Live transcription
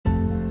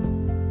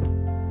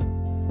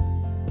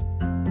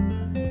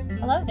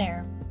Hello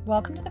there.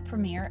 Welcome to the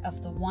premiere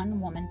of the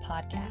OneWoman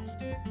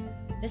podcast.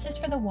 This is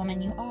for the woman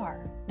you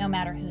are, no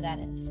matter who that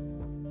is.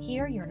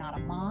 Here, you're not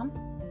a mom,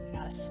 you're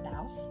not a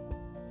spouse,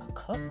 a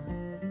cook,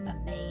 a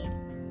maid,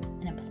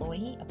 an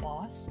employee, a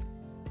boss,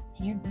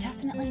 and you're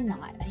definitely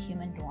not a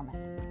human doormat.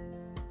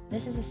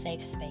 This is a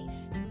safe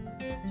space.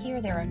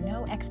 Here, there are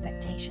no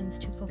expectations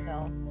to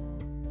fulfill.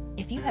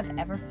 If you have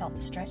ever felt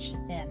stretched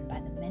thin by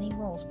the many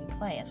roles we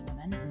play as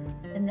women,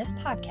 then this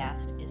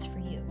podcast is for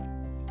you.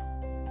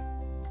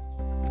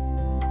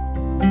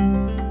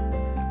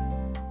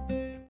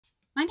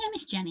 My name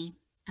is Jenny,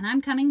 and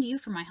I'm coming to you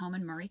from my home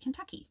in Murray,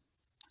 Kentucky.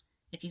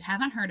 If you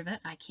haven't heard of it,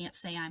 I can't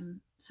say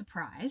I'm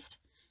surprised.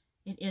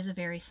 It is a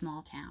very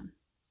small town.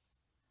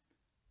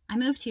 I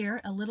moved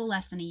here a little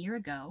less than a year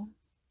ago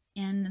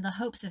in the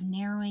hopes of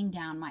narrowing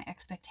down my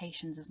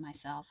expectations of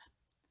myself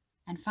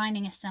and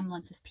finding a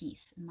semblance of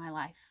peace in my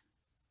life.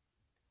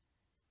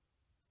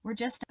 We're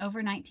just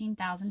over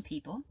 19,000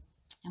 people,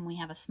 and we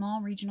have a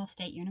small regional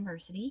state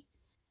university.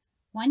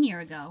 1 year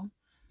ago,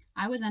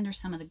 I was under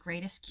some of the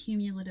greatest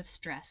cumulative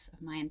stress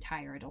of my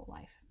entire adult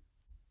life.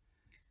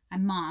 I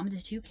mommed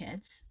to 2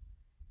 kids.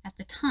 At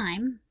the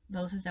time,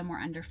 both of them were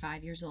under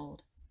 5 years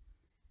old.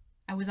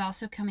 I was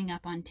also coming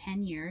up on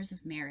 10 years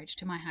of marriage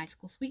to my high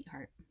school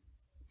sweetheart.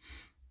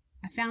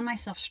 I found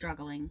myself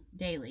struggling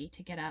daily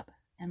to get up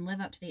and live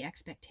up to the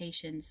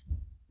expectations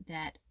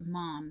that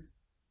mom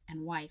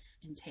and wife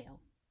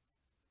entail.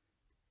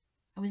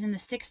 I was in the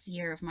 6th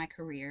year of my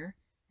career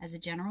as a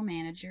general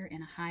manager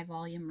in a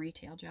high-volume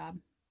retail job.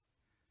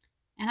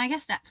 And I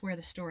guess that's where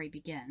the story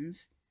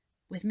begins,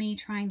 with me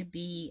trying to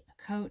be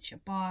a coach, a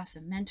boss,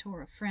 a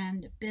mentor, a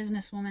friend, a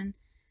businesswoman,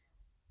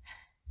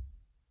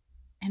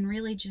 and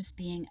really just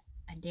being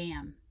a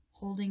dam,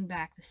 holding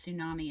back the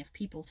tsunami of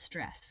people's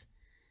stress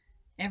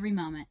every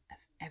moment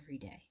of every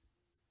day.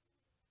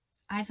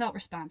 I felt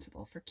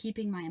responsible for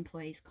keeping my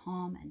employees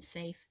calm and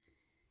safe,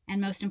 and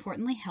most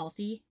importantly,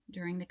 healthy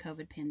during the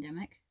COVID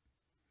pandemic.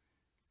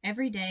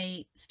 Every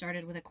day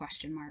started with a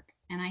question mark,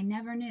 and I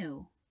never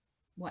knew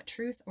what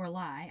truth or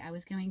lie I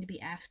was going to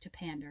be asked to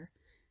pander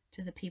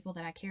to the people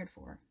that I cared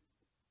for.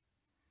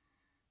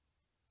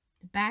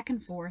 The back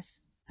and forth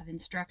of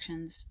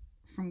instructions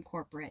from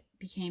corporate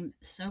became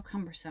so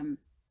cumbersome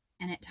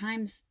and at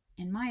times,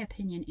 in my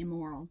opinion,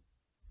 immoral,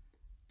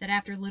 that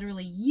after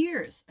literally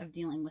years of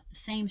dealing with the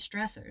same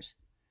stressors,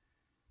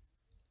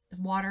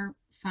 the water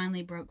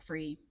finally broke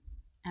free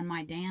and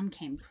my dam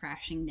came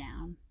crashing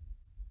down.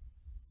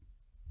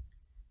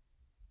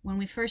 When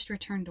we first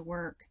returned to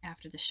work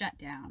after the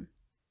shutdown,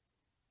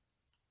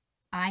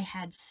 I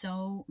had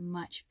so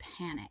much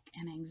panic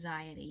and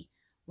anxiety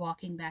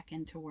walking back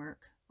into work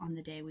on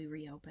the day we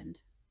reopened.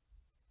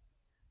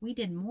 We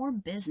did more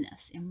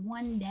business in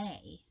one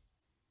day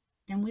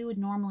than we would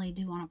normally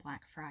do on a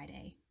Black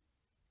Friday.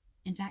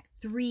 In fact,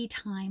 3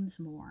 times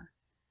more.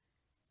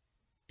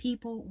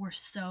 People were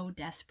so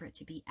desperate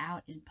to be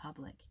out in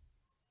public,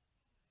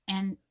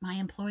 and my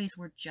employees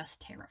were just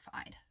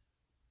terrified.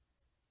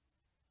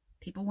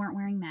 People weren't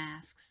wearing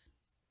masks.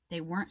 They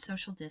weren't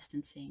social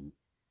distancing.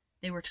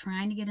 They were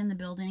trying to get in the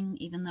building,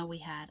 even though we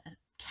had a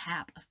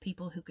cap of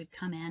people who could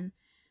come in.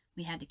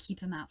 We had to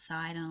keep them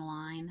outside in a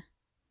line.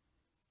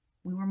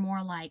 We were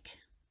more like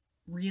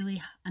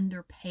really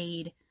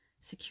underpaid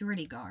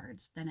security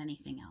guards than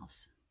anything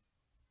else.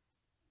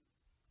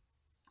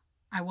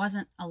 I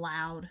wasn't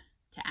allowed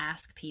to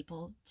ask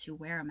people to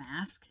wear a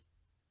mask.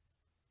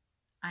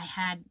 I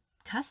had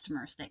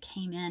customers that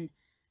came in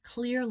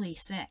clearly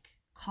sick,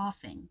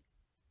 coughing,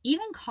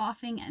 even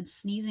coughing and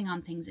sneezing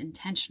on things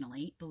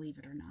intentionally, believe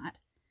it or not,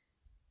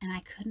 and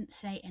I couldn't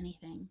say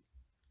anything.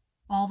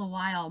 All the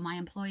while, my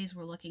employees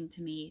were looking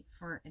to me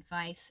for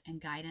advice and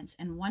guidance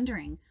and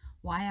wondering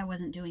why I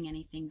wasn't doing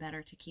anything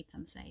better to keep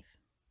them safe.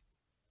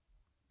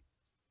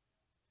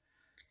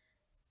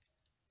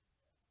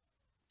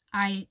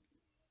 I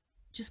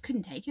just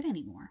couldn't take it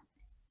anymore.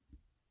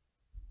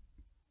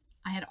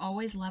 I had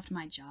always loved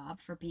my job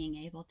for being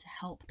able to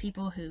help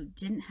people who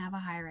didn't have a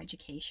higher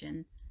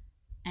education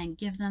and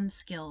give them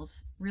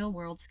skills,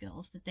 real-world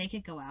skills, that they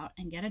could go out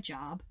and get a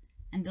job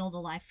and build a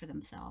life for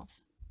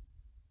themselves,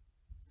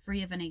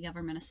 free of any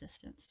government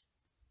assistance.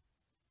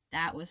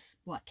 That was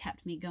what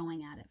kept me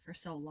going at it for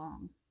so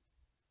long.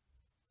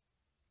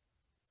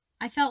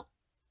 I felt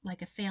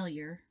like a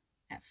failure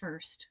at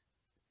first.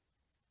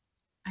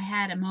 I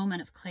had a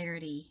moment of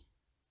clarity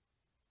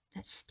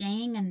that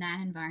staying in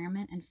that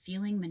environment and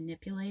feeling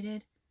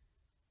manipulated,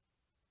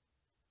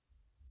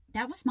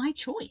 that was my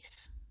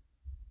choice.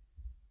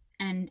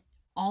 And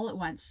all at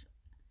once,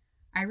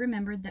 I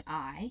remembered that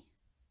I,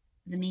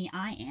 the me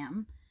I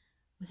am,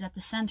 was at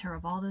the center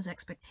of all those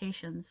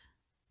expectations.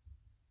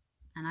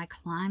 And I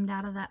climbed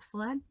out of that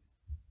flood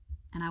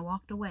and I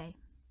walked away.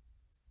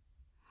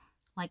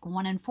 Like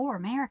 1 in 4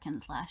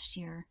 Americans last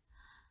year,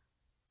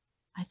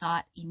 I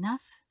thought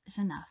enough is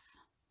enough.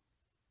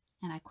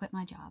 And I quit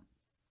my job.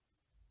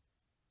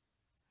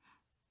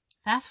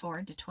 Fast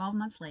forward to 12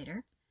 months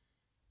later,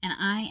 and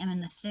I am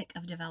in the thick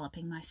of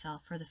developing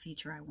myself for the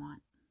future I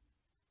want.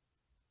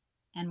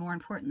 and more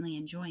importantly,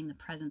 enjoying the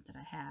present that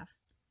I have.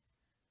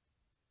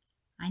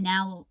 I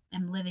now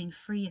am living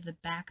free of the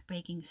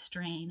back-breaking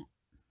strain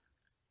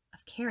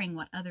of caring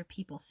what other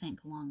people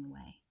think along the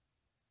way.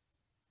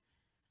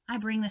 I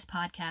bring this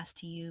podcast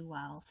to you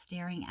while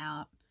staring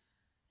out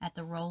at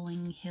the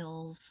rolling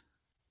hills.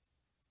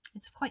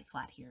 It's quite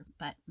flat here,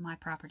 but my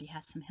property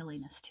has some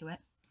hilliness to it.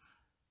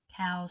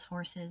 Cows,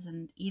 horses,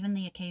 and even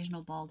the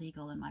occasional bald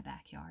eagle in my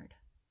backyard.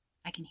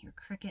 I can hear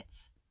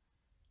crickets.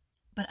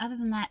 But other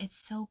than that, it's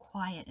so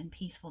quiet and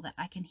peaceful that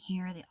I can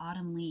hear the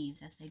autumn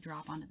leaves as they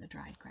drop onto the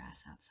dried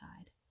grass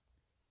outside.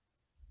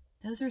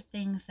 Those are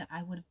things that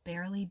I would have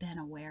barely been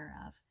aware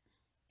of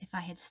if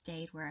I had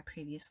stayed where I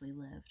previously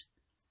lived.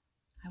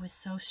 I was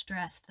so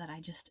stressed that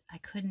I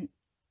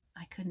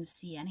couldn't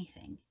see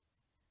anything.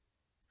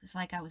 It was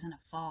like I was in a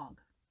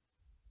fog.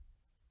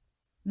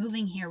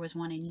 Moving here was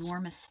one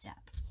enormous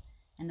step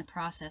in the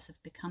process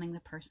of becoming the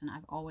person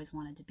I've always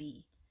wanted to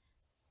be,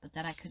 but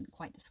that I couldn't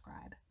quite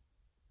describe.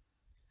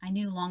 I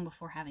knew long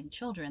before having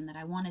children that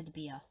I wanted to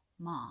be a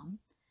mom,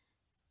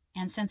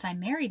 and since I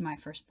married my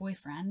first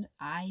boyfriend,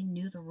 I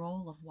knew the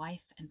role of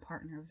wife and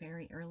partner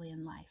very early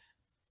in life.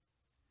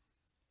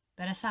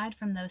 But aside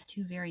from those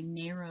two very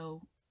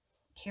narrow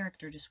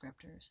character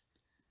descriptors,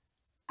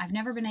 I've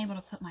never been able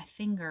to put my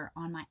finger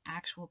on my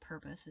actual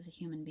purpose as a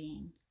human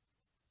being.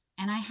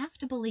 And I have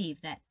to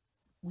believe that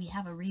we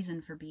have a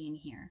reason for being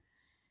here.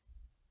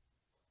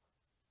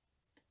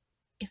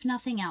 If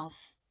nothing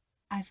else,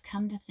 I've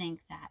come to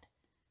think that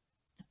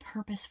the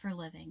purpose for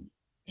living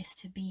is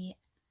to be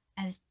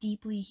as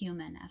deeply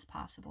human as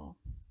possible,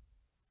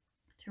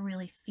 to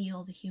really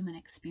feel the human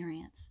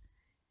experience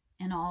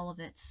in all of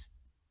its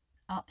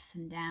ups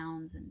and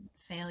downs and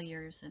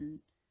failures and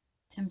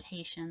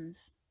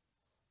temptations.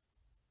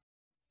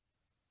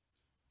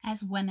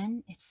 As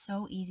women, it's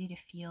so easy to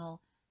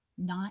feel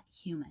not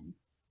human.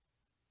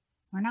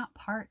 We're not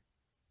part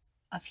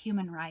of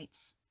human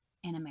rights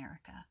in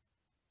America.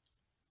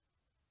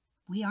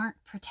 We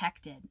aren't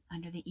protected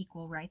under the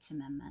Equal Rights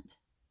Amendment.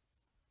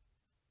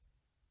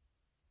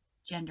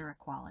 Gender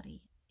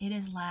equality. It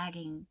is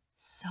lagging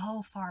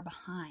so far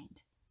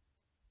behind.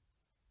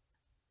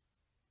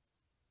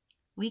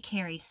 We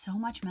carry so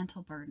much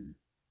mental burden,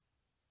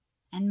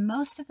 and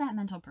most of that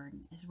mental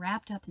burden is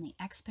wrapped up in the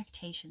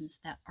expectations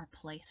that are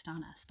placed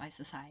on us by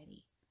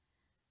society.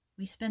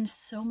 We spend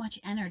so much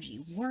energy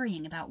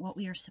worrying about what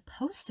we are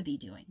supposed to be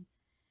doing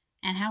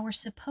and how we're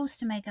supposed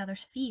to make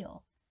others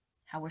feel,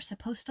 how we're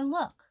supposed to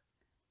look,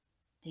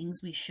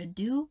 things we should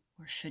do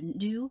or shouldn't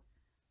do,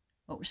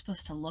 what we're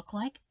supposed to look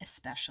like,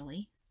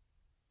 especially.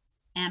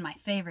 And my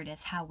favorite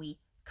is how we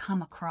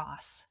come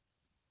across.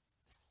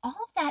 All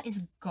of that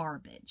is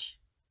garbage.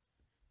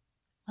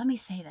 Let me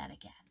say that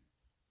again.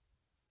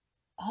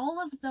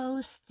 All of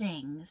those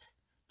things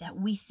that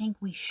we think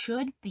we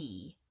should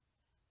be,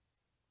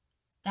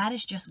 that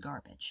is just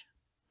garbage.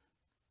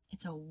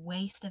 It's a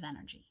waste of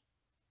energy.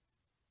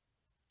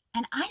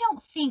 And I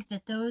don't think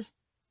that those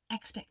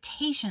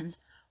expectations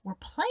were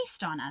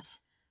placed on us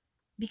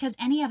because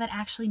any of it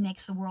actually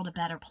makes the world a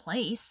better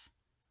place.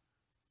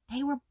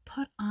 They were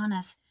put on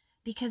us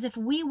because if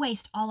we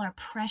waste all our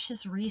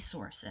precious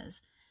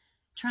resources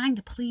trying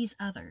to please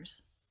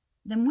others,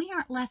 then we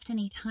aren't left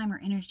any time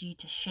or energy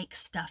to shake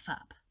stuff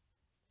up.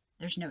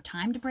 There's no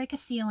time to break a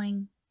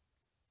ceiling.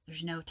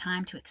 There's no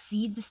time to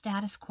exceed the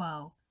status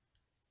quo.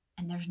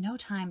 And there's no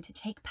time to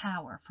take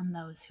power from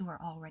those who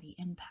are already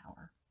in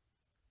power.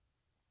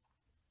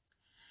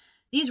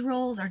 These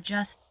roles are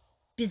just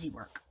busy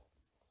work,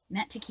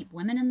 meant to keep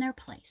women in their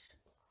place.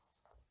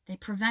 They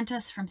prevent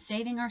us from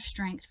saving our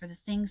strength for the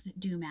things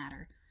that do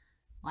matter,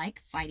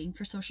 like fighting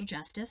for social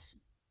justice,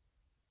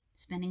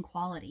 spending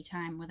quality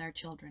time with our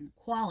children.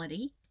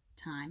 Quality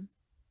time.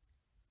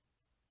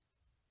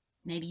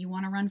 Maybe you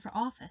want to run for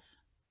office.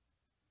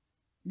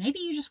 Maybe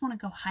you just want to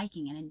go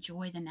hiking and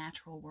enjoy the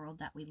natural world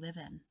that we live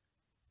in.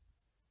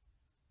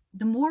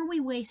 The more we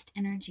waste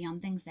energy on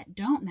things that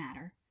don't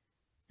matter,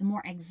 the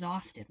more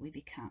exhausted we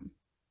become.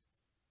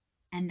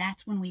 And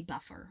that's when we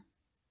buffer.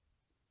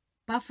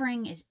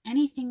 Buffering is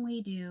anything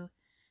we do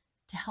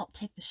to help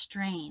take the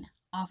strain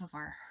off of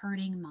our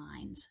hurting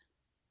minds.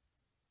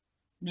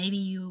 Maybe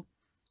you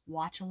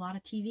watch a lot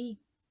of TV.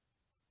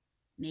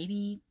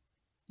 Maybe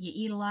you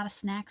eat a lot of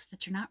snacks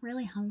that you're not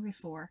really hungry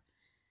for.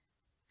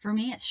 For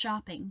me, it's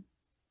shopping.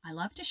 I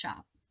love to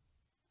shop.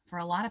 For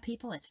a lot of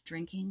people, it's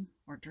drinking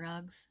or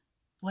drugs.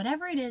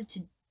 Whatever it is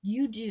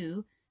you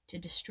do to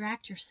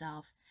distract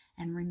yourself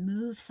and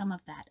remove some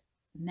of that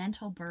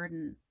mental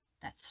burden,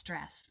 that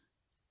stress,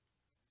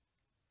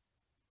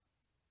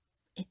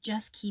 it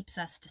just keeps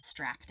us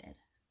distracted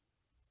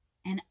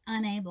and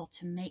unable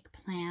to make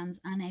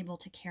plans, unable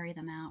to carry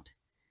them out.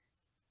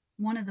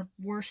 One of the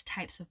worst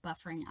types of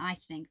buffering, I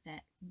think,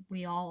 that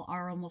we all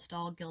are almost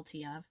all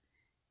guilty of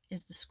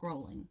is the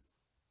scrolling.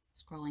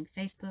 Scrolling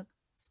Facebook,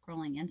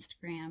 scrolling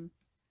Instagram,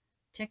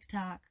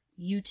 TikTok,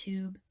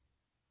 YouTube.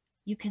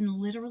 You can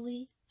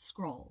literally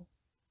scroll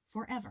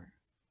forever.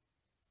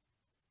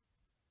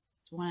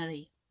 It's one of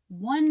the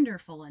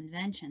wonderful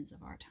inventions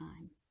of our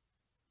time.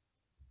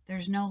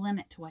 There's no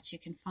limit to what you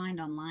can find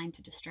online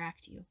to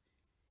distract you.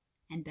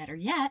 And better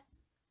yet,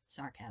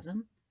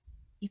 sarcasm,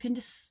 you can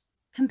just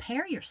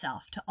compare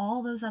yourself to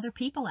all those other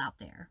people out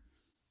there.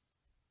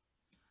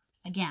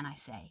 Again, I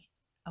say,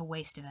 a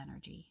waste of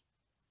energy.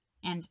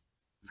 And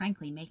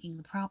frankly, making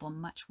the problem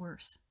much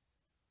worse.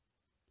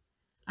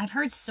 I've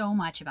heard so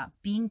much about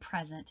being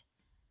present,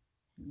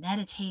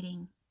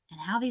 meditating, and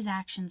how these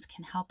actions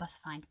can help us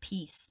find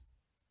peace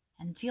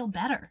and feel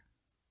better.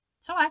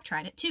 So I've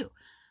tried it too.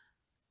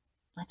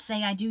 Let's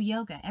say I do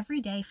yoga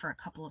every day for a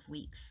couple of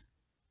weeks.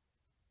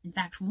 In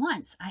fact,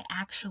 once I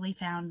actually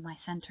found my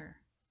center.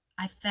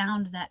 I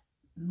found that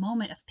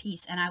moment of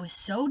peace, and I was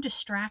so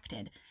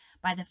distracted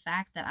by the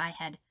fact that I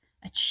had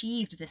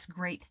achieved this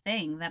great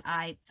thing that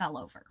I fell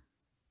over.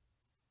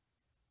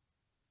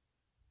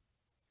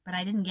 But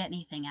I didn't get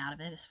anything out of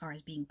it as far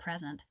as being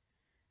present,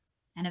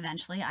 and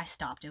eventually I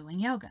stopped doing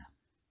yoga.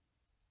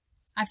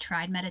 I've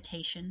tried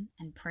meditation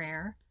and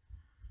prayer.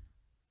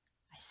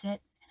 I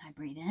sit and I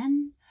breathe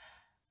in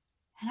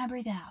and I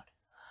breathe out.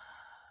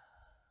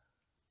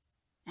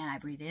 And I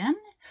breathe in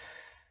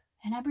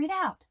and I breathe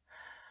out.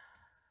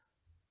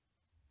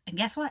 And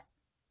guess what?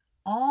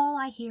 All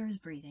I hear is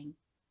breathing.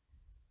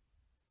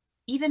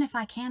 Even if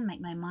I can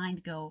make my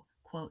mind go,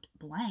 quote,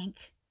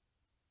 blank,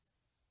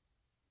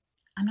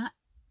 I'm not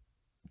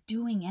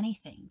doing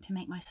anything to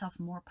make myself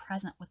more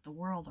present with the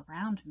world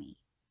around me.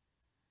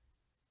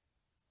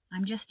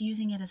 I'm just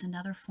using it as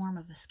another form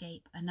of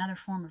escape, another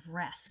form of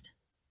rest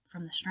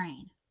from the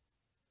strain.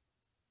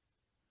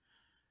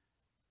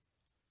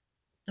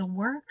 The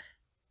work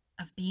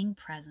of being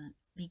present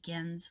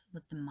begins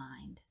with the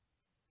mind.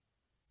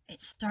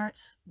 It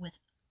starts with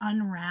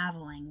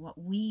unraveling what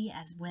we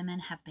as women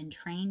have been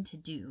trained to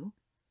do,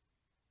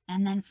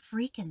 and then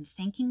freaking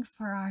thinking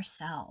for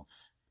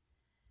ourselves.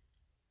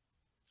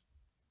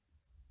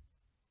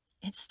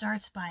 It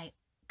starts by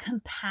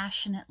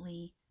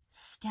compassionately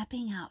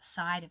stepping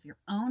outside of your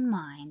own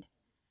mind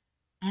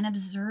and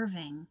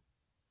observing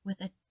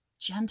with a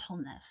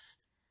gentleness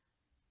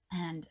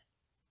and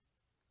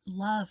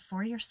love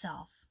for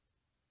yourself,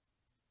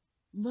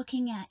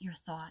 looking at your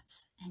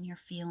thoughts and your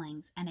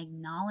feelings and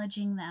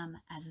acknowledging them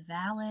as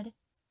valid,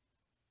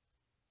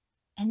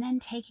 and then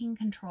taking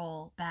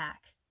control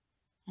back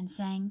and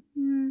saying,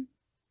 you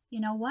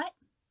know what,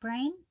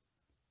 brain?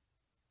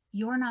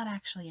 You're not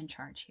actually in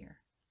charge here.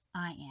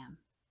 I am.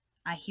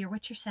 I hear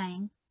what you're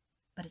saying,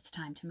 but it's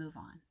time to move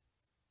on,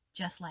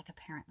 just like a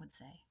parent would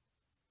say.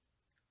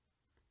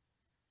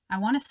 I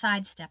want to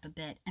sidestep a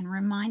bit and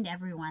remind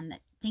everyone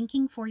that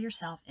thinking for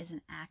yourself is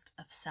an act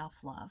of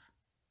self-love.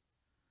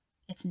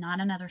 It's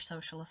not another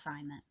social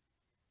assignment.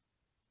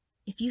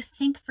 If you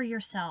think for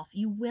yourself,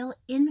 you will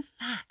in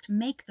fact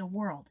make the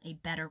world a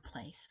better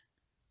place,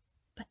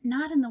 but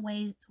not in the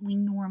ways we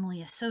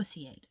normally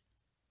associate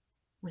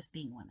with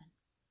being women.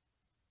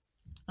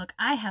 Look,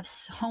 I have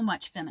so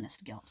much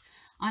feminist guilt.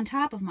 On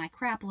top of my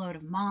crap load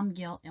of mom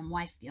guilt and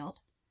wife guilt,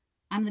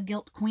 I'm the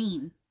guilt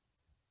queen.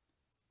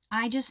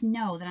 I just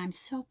know that I'm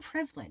so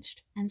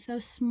privileged and so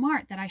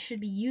smart that I should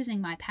be using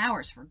my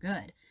powers for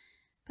good.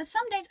 But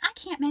some days I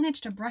can't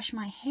manage to brush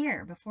my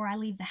hair before I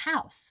leave the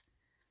house.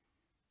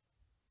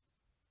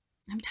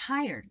 I'm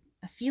tired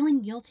of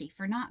feeling guilty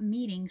for not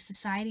meeting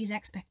society's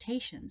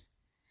expectations.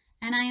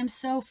 And I am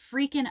so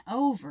freaking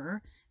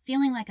over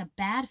feeling like a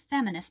bad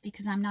feminist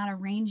because I'm not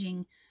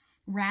arranging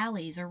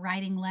rallies or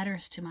writing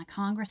letters to my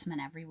congressman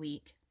every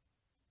week.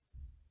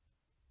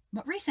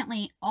 But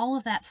recently, all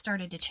of that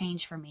started to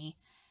change for me,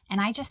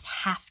 and I just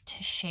have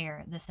to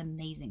share this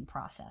amazing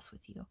process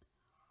with you.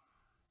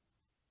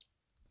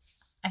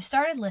 I've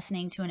started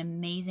listening to an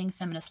amazing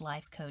feminist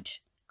life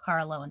coach,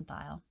 Cara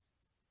Lowenthal.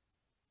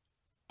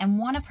 And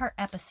one of her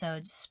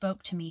episodes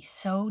spoke to me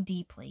so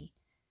deeply.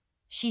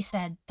 She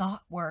said,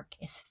 thought work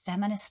is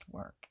feminist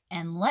work.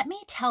 And let me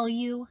tell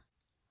you,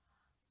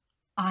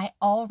 I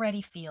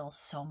already feel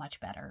so much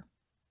better.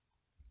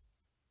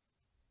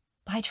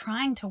 By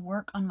trying to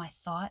work on my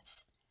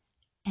thoughts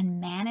and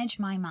manage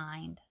my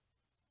mind,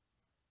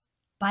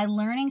 by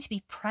learning to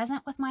be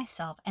present with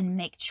myself and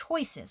make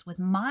choices with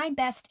my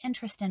best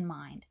interest in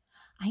mind,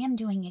 I am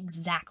doing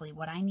exactly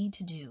what I need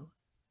to do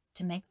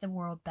to make the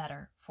world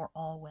better for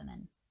all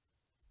women.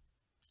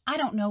 I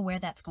don't know where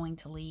that's going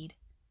to lead,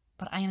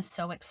 but I am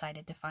so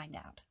excited to find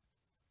out.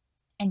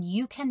 And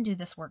you can do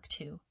this work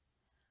too.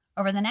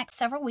 Over the next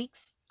several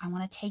weeks, I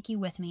want to take you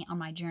with me on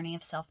my journey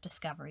of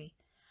self-discovery.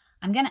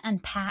 I'm going to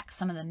unpack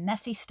some of the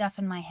messy stuff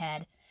in my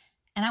head,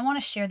 and I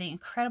want to share the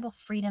incredible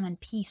freedom and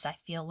peace I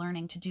feel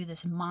learning to do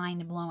this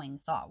mind-blowing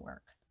thought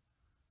work.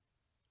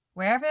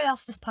 Wherever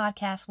else this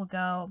podcast will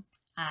go,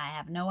 I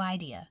have no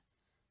idea.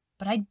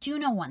 But I do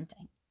know one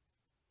thing.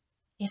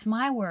 If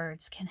my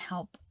words can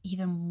help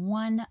even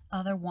one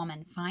other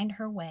woman find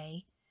her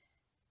way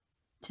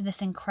to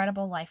this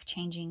incredible,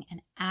 life-changing,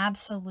 and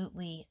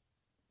absolutely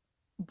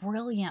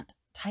brilliant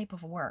type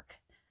of work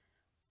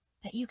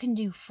that you can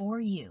do for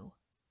you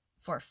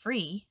for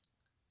free,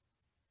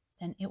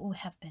 then it will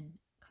have been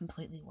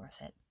completely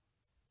worth it.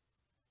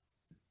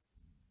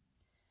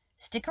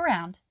 Stick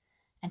around,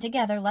 And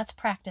together, let's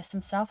practice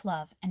some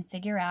self-love and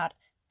figure out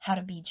how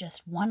to be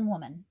just one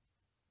woman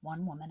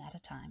at a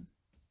time.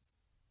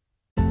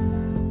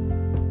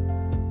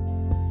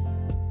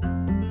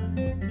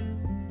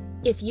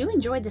 If you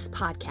enjoyed this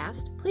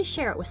podcast, please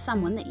share it with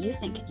someone that you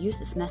think could use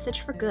this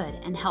message for good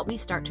and help me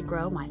start to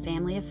grow my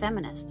family of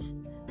feminists.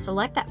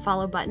 Select that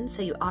follow button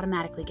so you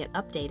automatically get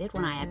updated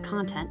when I add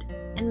content.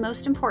 And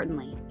most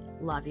importantly,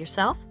 love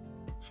yourself,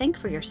 think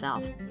for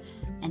yourself,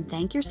 and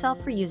thank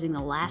yourself for using the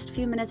last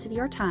few minutes of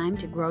your time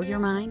to grow your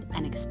mind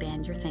and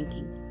expand your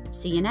thinking.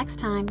 See you next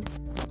time.